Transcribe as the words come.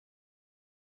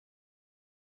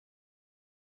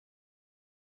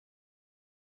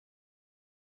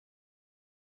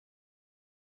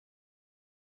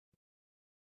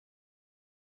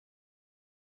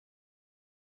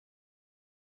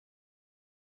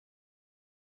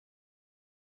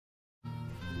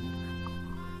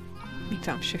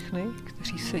Vítám všechny,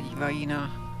 kteří se dívají na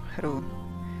hru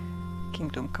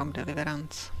Kingdom Come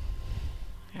Deliverance.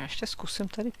 Já ještě zkusím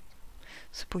tady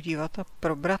se podívat a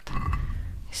probrat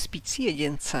spící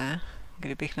jedince.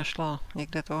 Kdybych našla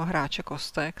někde toho hráče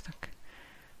kostek, tak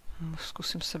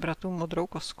zkusím sebrat tu modrou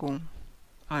kostku.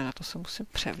 Ale na to se musím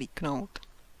převlíknout.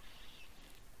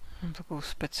 Mám takovou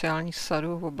speciální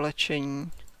sadu v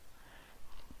oblečení.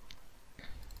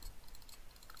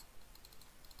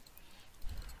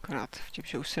 Akorát vtip,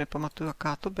 že už si nepamatuju,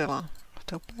 jaká to byla. A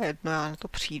to je úplně jedno, já na to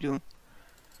přijdu.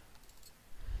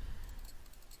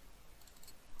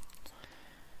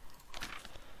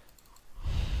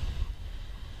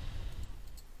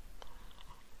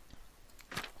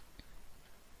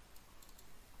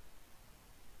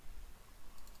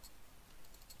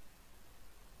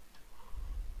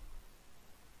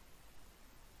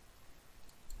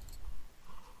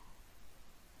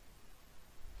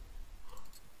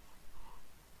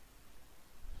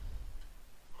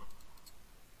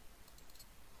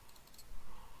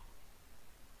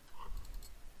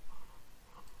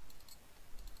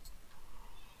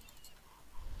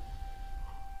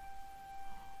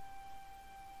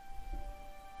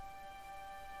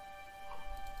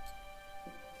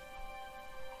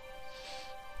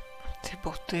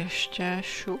 Boty ještě,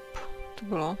 šup, to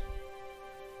bylo.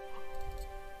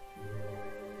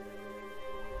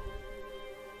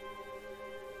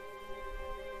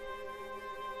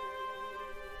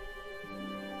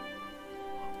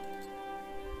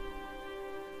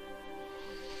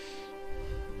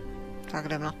 Tak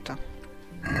jdem na to.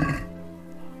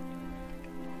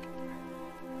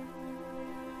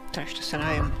 Tak ještě se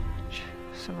najím.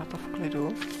 Jsem na to v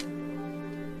klidu.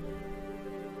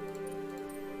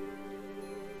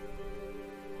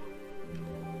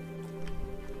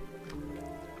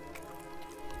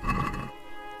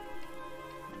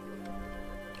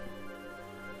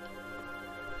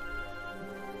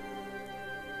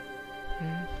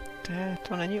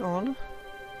 To není on.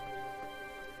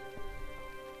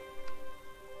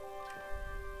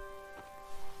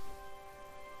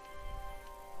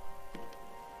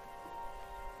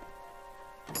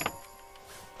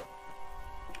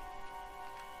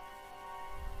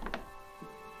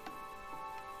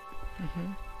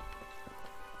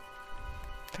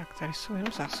 Tak tady jsou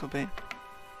jenom zásoby.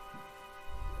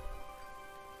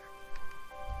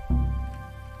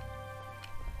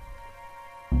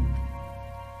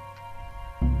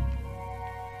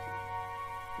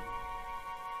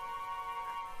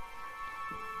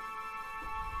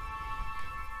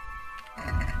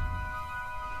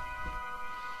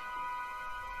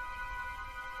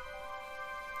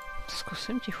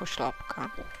 Zkusím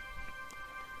tichošlápka.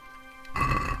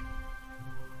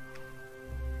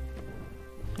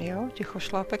 Jo,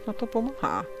 tichošlápek na to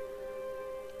pomáhá.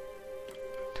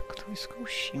 Tak to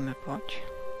vyzkoušíme, pojď.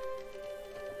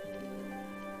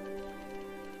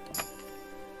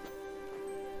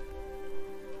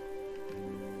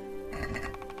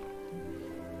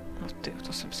 No ty,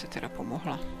 to jsem si teda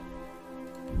pomohla.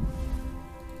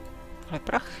 Ale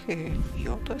prachy,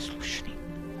 jo, to je slušný.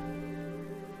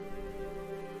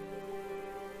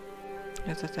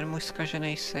 Je to ten můj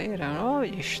zkažený sejr, no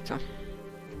vidíš to.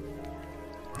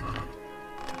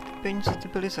 Tak peníze ty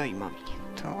byly zajímavý,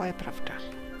 to je pravda.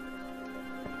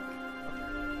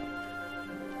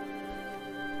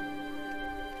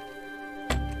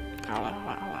 Ale.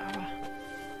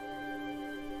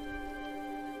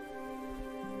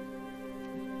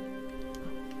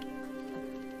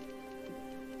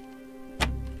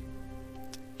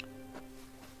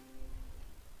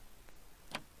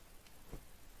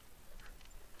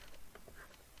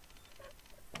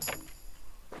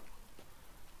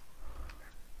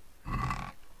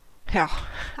 Jo,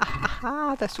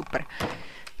 to je super.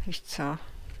 Víš co?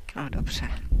 No dobře.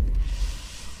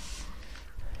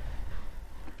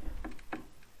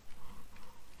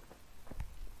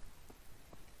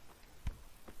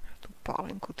 Tu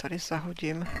pálenku tady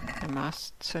zahodím. Nemá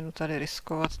cenu tady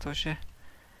riskovat to, že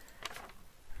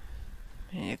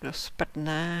mě někdo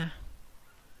sprdne.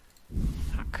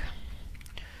 Tak.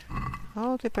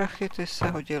 No, ty prachy, ty se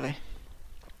hodily.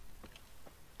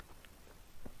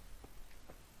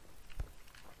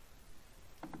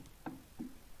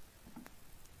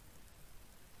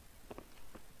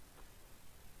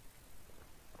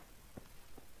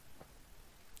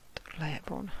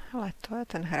 Ale to je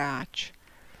ten hráč.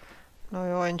 No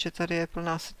jo, jenže tady je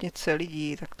plná setnice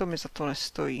lidí, tak to mi za to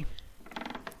nestojí.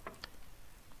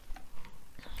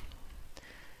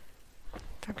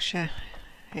 Takže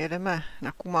jedeme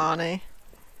na kumány.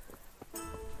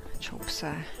 Čoup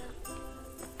se.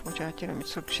 Pojď, já ti dám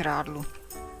něco k žrádlu.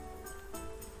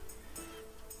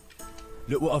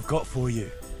 Look what I've got for you.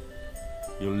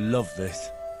 You'll love this.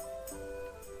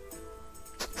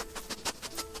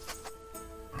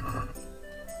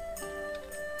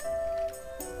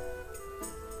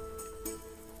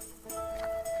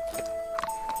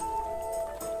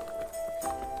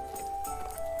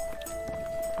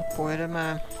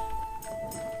 Pojedeme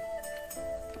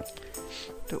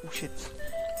do Úžic.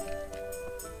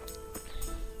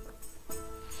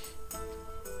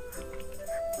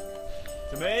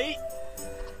 To me?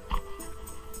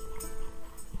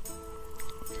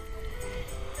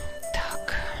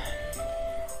 Tak.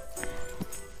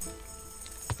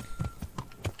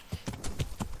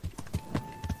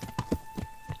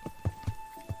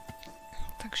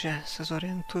 Takže se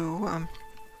zorientuju a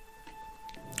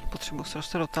potřebuji se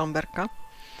dostat do Talmberka.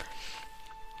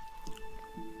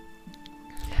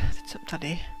 Teď jsem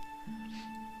tady.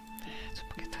 Co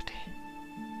pak je tady?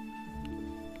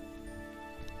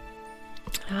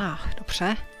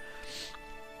 Dobře.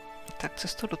 Tak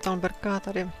cestou do Talmberka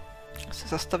tady se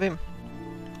zastavím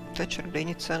v té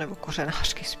čarodějnice nebo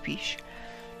kořenářky spíš.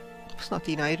 Snad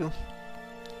ji najdu.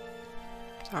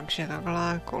 Takže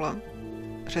takhle kolem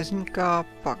řezníka,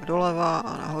 pak doleva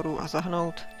a nahoru a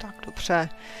zahnout. Tak dobře.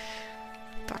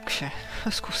 Takže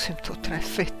zkusím to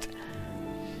trefit.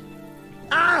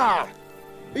 Ah!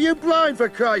 Are you blind, for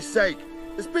Christ's sake?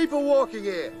 There's people walking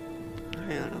here.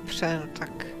 Jo, dobře, no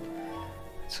tak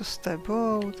co s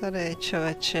tebou tady,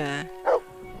 člověče?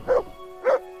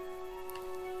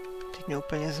 Teď mě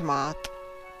úplně zmát.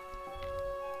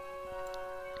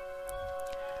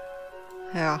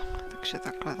 Jo, takže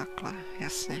takhle,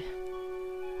 jasně.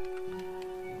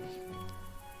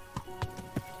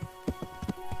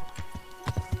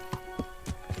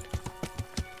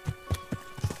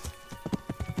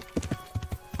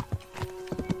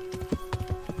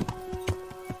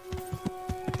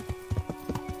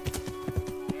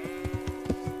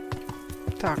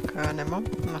 Tak, nemám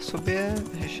na sobě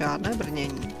žádné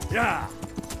brnění.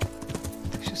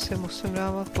 Takže si musím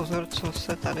dávat pozor, co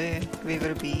se tady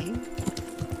vyvrbí.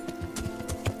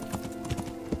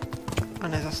 A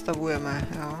nezastavujeme,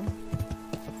 jo.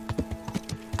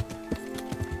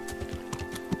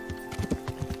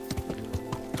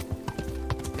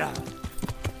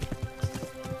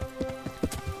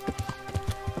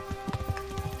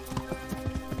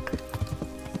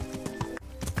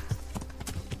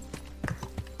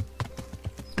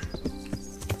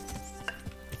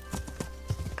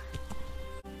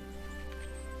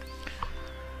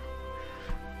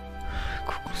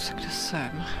 Kde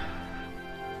jsem?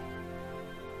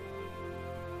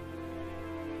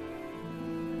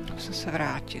 Musím se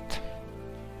vrátit.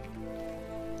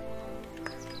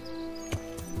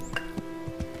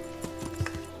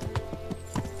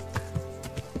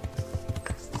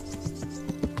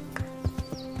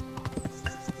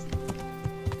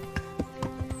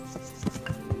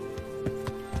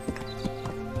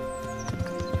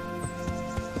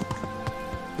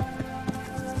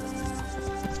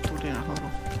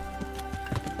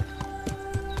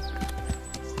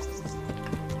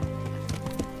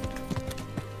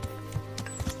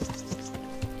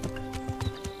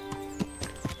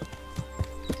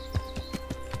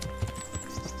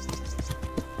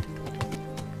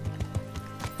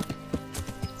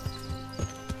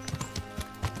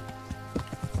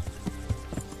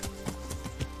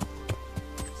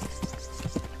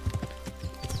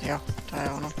 Jo, to je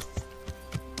ono.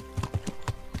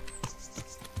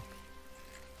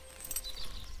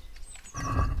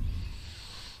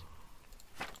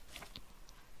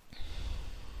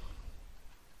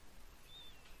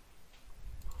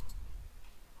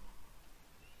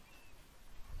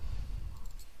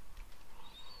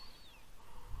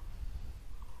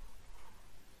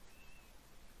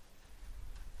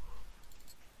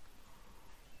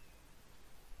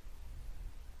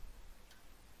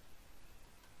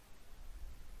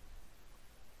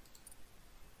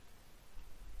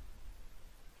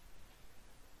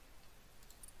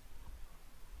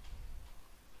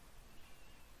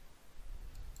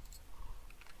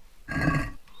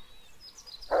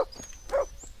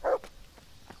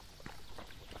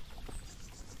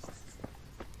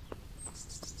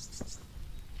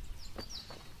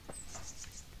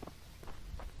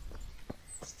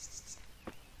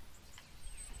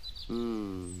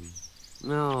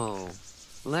 No,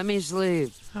 let me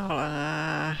sleep. Ale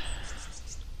ne.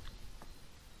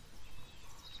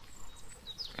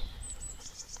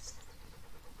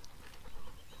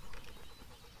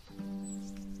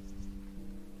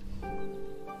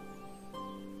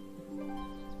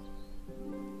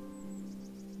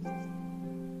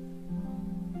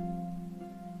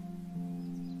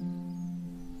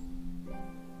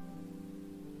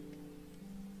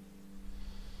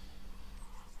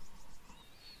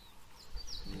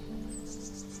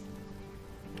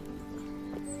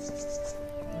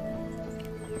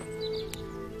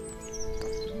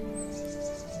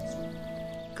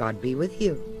 God be with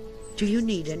you. Do you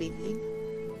need anything?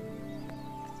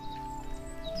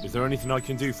 Is there anything I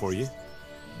can do for you?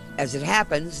 As it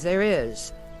happens, there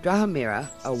is. Drahomira,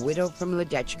 a widow from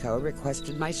Ledečko,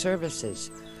 requested my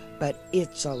services. But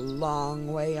it's a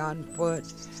long way on foot,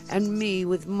 and me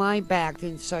with my back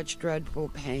in such dreadful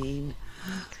pain.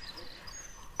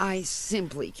 I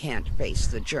simply can't face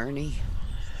the journey.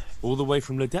 All the way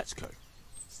from Ledečko?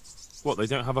 What, they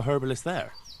don't have a herbalist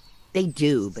there? They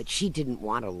do, but she didn't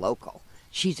want a local.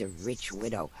 She's a rich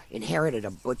widow, inherited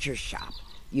a butcher shop.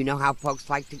 You know how folks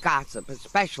like to gossip,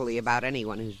 especially about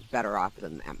anyone who's better off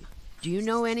than them. Do you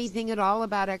know anything at all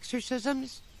about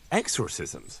exorcisms?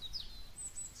 Exorcisms?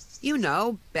 You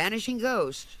know, banishing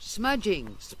ghosts,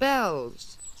 smudging,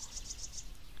 spells.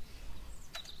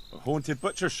 A haunted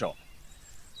butcher shop?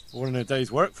 More than a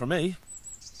day's work for me.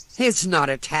 It's not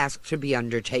a task to be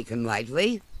undertaken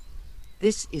lightly.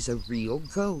 This is a real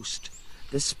ghost,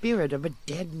 the spirit of a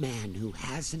dead man who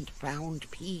hasn't found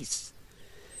peace.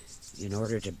 In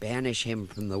order to banish him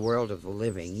from the world of the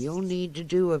living, you'll need to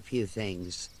do a few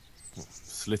things.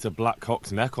 Slit a black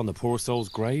cock's neck on the poor soul's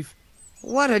grave?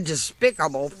 What a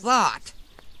despicable thought!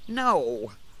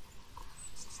 No.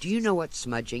 Do you know what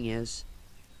smudging is?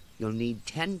 You'll need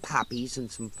 10 poppies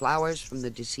and some flowers from the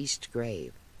deceased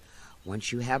grave.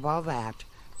 Once you have all that,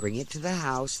 bring it to the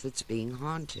house that's being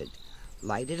haunted.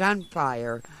 Light it on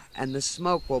fire, and the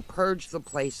smoke will purge the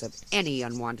place of any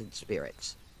unwanted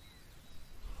spirits.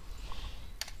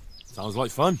 Sounds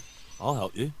like fun. I'll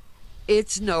help you.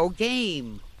 It's no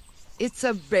game. It's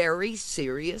a very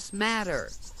serious matter.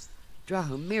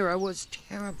 Drahomira was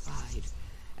terrified,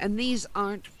 and these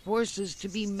aren't forces to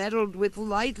be meddled with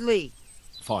lightly.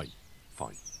 Fine,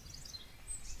 fine.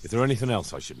 Is there anything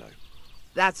else I should know?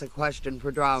 That's a question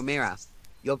for Drahomira.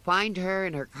 You'll find her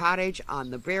in her cottage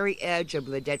on the very edge of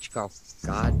Ledečko.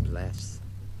 God bless.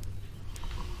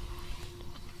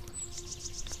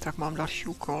 Tak mám další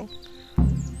úkol.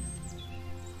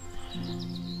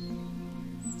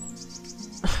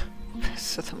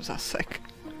 Se tam zasek.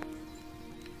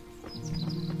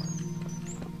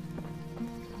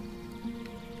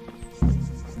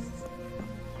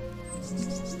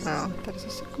 No, tady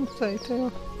zaseknutej, to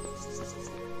jo.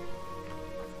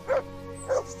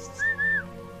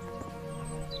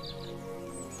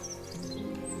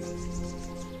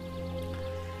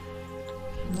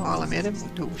 No ale my jedeme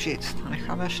do Úžic a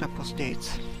necháme až na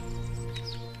pozdějc.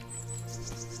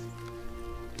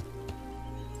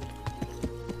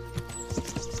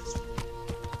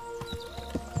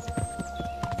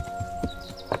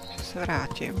 Že se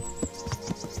vrátím.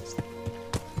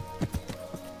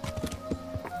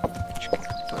 Počkej,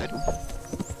 to jedu.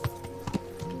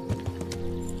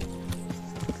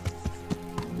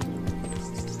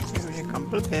 Jedu někam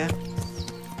blbě.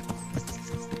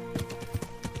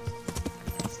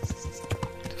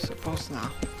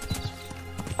 Pozná.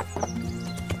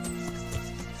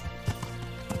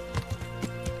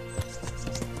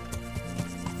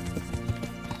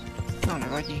 No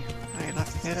nevadí, najde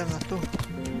směrem na tu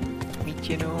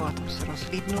mítinu a tam se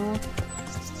rozhlídnu,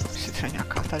 jestli třeba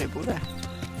nějaká tady bude.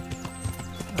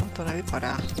 No to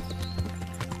nevypadá.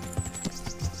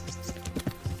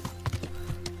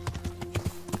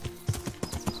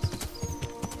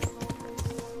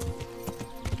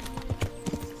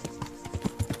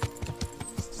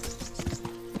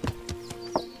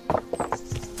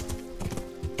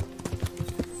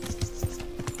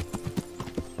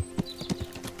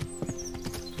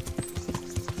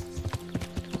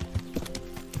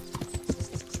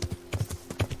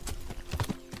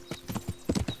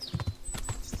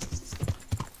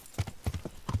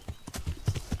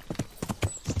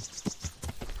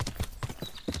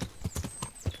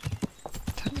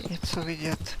 Co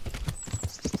vidět.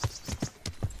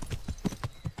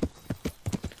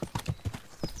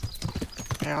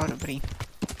 Jo, dobrý.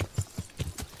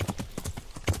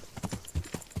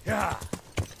 Ja.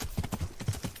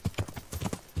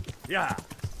 Ja.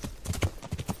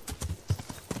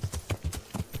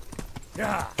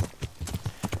 Ja.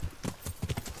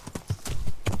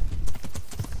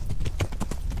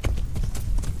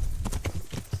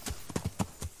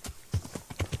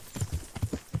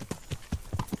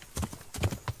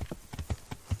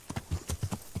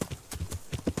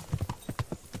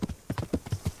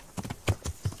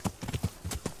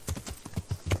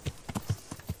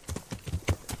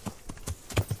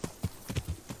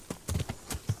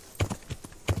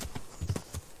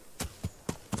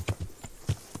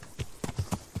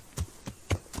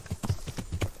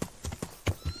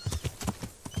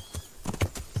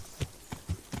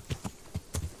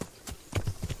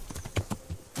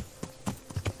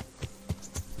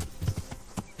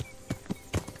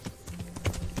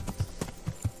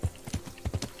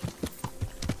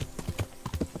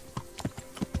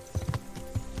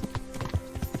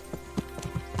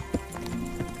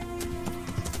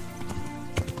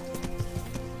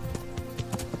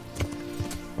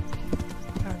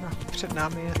 před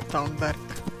námi je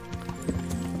Talmberk.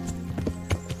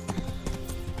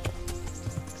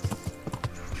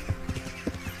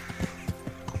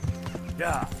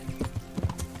 Yeah.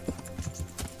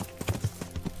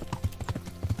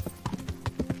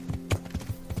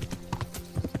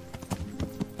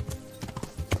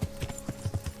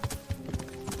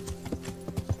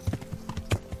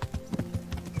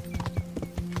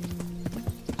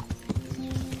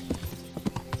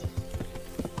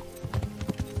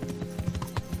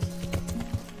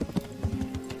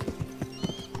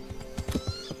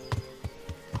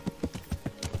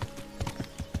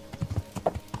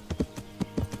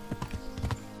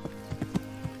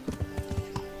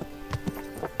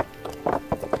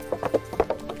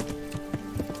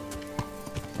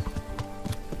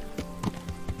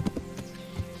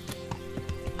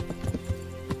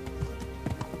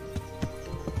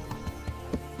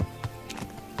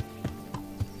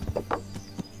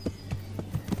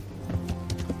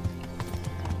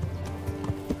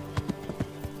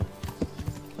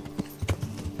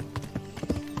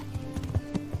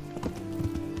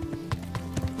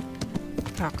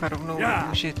 Tak a rovnou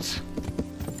Úžic.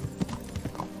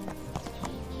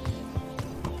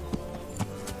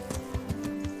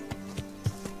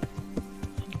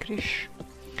 Když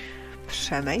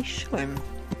přemýšlím.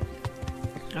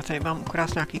 A tady mám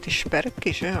ukrást nějaký ty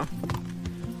šperky, že jo?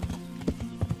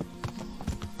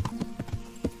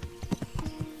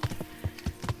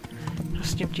 No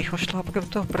s tím tichošlápkem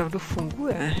to opravdu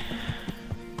funguje.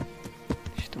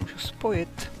 Když to můžu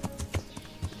spojit.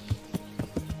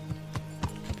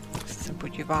 Se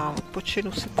podívám,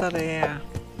 odpočinu si tady a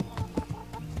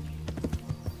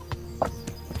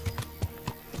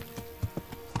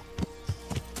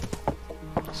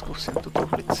zkusím tu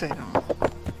truhlici, no.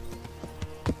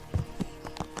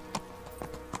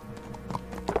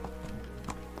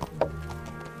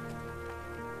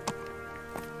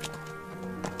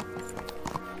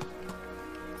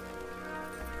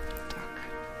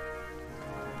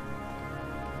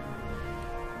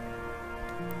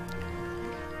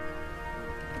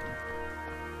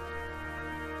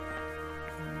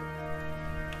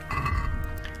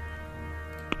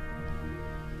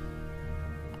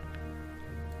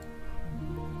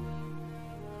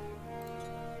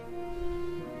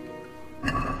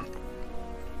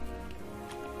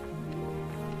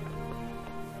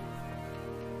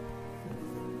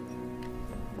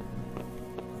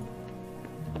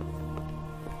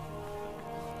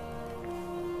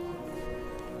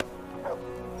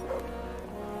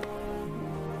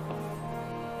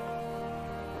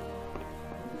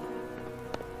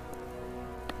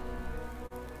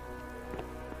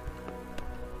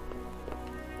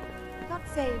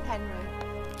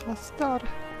 Nazdar.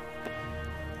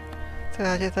 To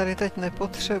já tě tady teď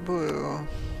nepotřebuju.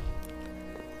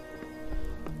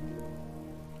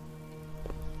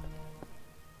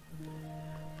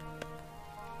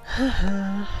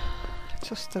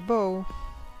 Co s tebou?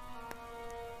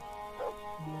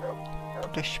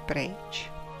 Jdeš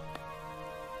pryč?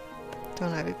 To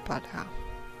nevypadá.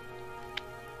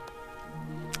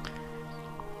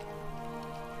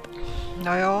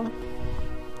 No jo.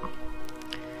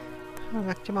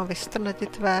 Jak tě mám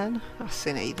vystrnatit ven?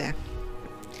 Asi nejde.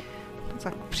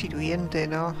 Tak přijdu jindy,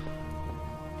 no.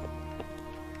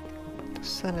 To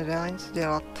se nedá nic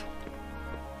dělat.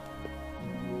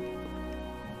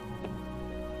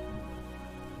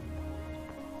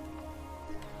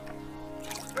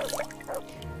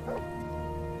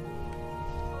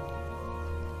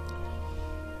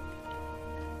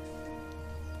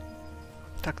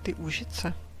 Tak ty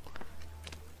Úžice.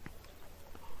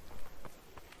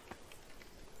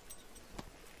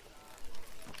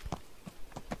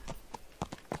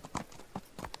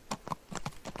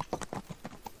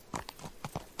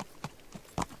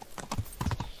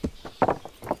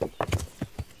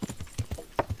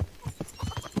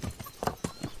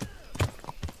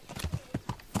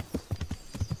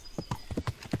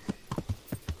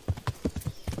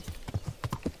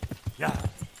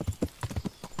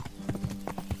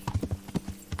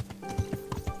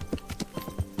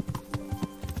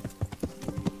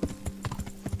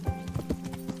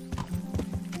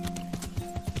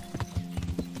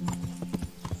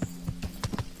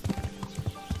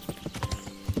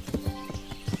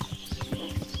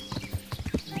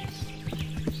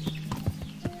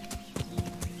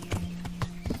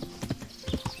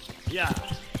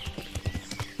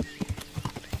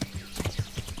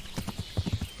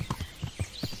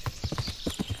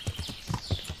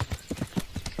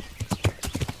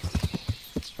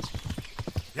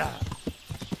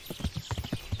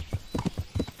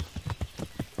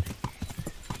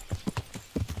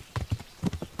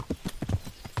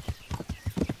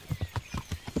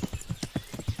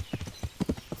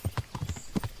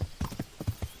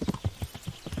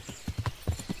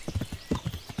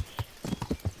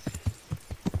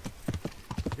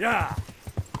 Yeah.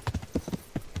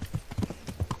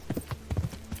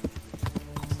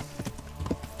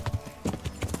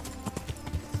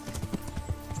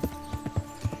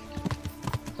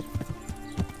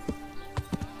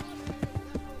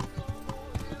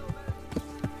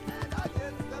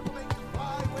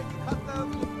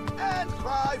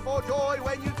 For joy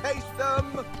when you taste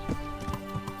them.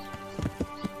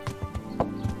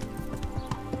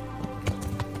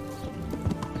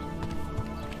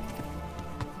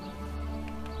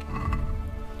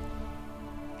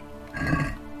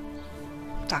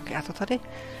 Tak, já to tady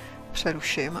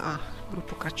přeruším a budu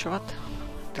pokračovat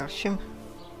v dalším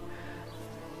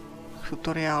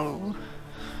tutoriálu.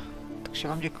 Takže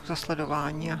vám děkuji za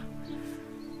sledování a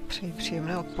přeji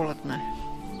příjemné odpoledne.